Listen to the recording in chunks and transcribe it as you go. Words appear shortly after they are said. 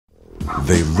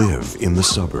They live in the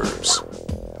suburbs,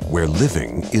 where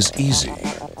living is easy.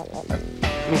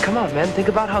 I mean, come on, man. Think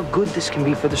about how good this can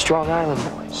be for the Strong Island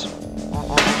boys.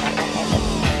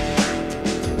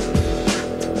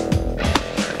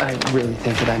 I really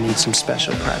think that I need some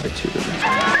special private tutoring.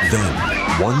 Then,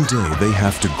 one day they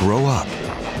have to grow up.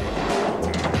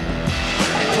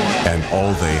 And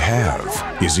all they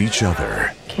have is each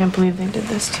other. Can't believe they did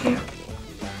this to you.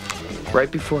 Right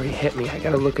before he hit me, I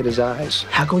gotta look at his eyes.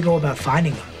 How can we go about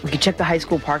finding him? We could check the high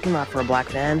school parking lot for a black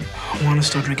van. I want to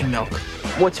start drinking milk.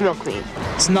 What's milk mean?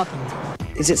 It's nothing.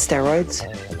 Is it steroids?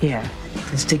 Yeah,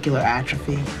 testicular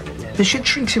atrophy. This shit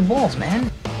shrinks your balls, man.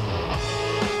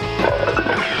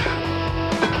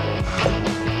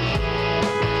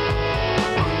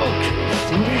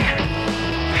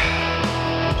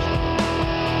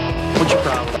 What's your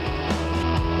problem?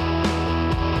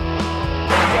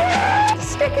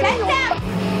 Stick it in there!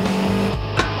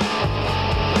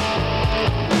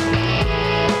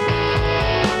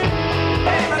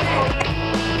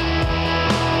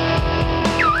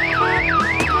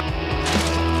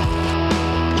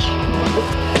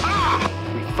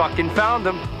 We fucking found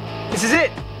him. This is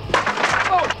it.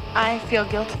 Oh. I feel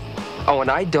guilty. Oh,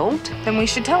 and I don't? Then we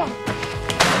should tell him.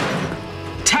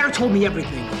 Tara told me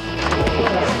everything.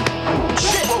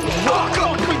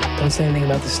 Don't say anything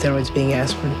about the steroids being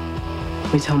aspirin.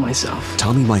 Let me tell myself.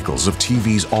 Tommy Michaels of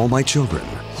TV's All My Children.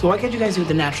 So why can't you guys do it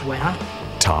the natural way, huh?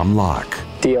 Tom Locke.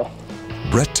 Deal.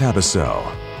 Brett Tabasel.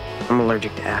 I'm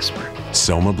allergic to aspirin.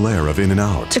 Selma Blair of In and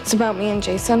Out. It's about me and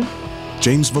Jason.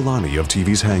 James Villani of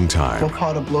TV's Hang Time. Don't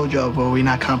call it a blowjob, or we're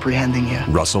not comprehending here.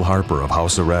 Russell Harper of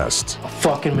House Arrest. A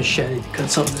fucking machete to cut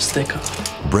something this thick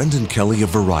off. Brendan Kelly of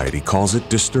Variety calls it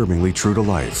disturbingly true to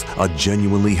life, a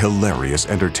genuinely hilarious,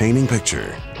 entertaining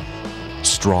picture.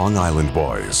 Strong Island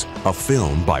Boys, a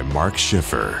film by Mark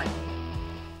Schiffer.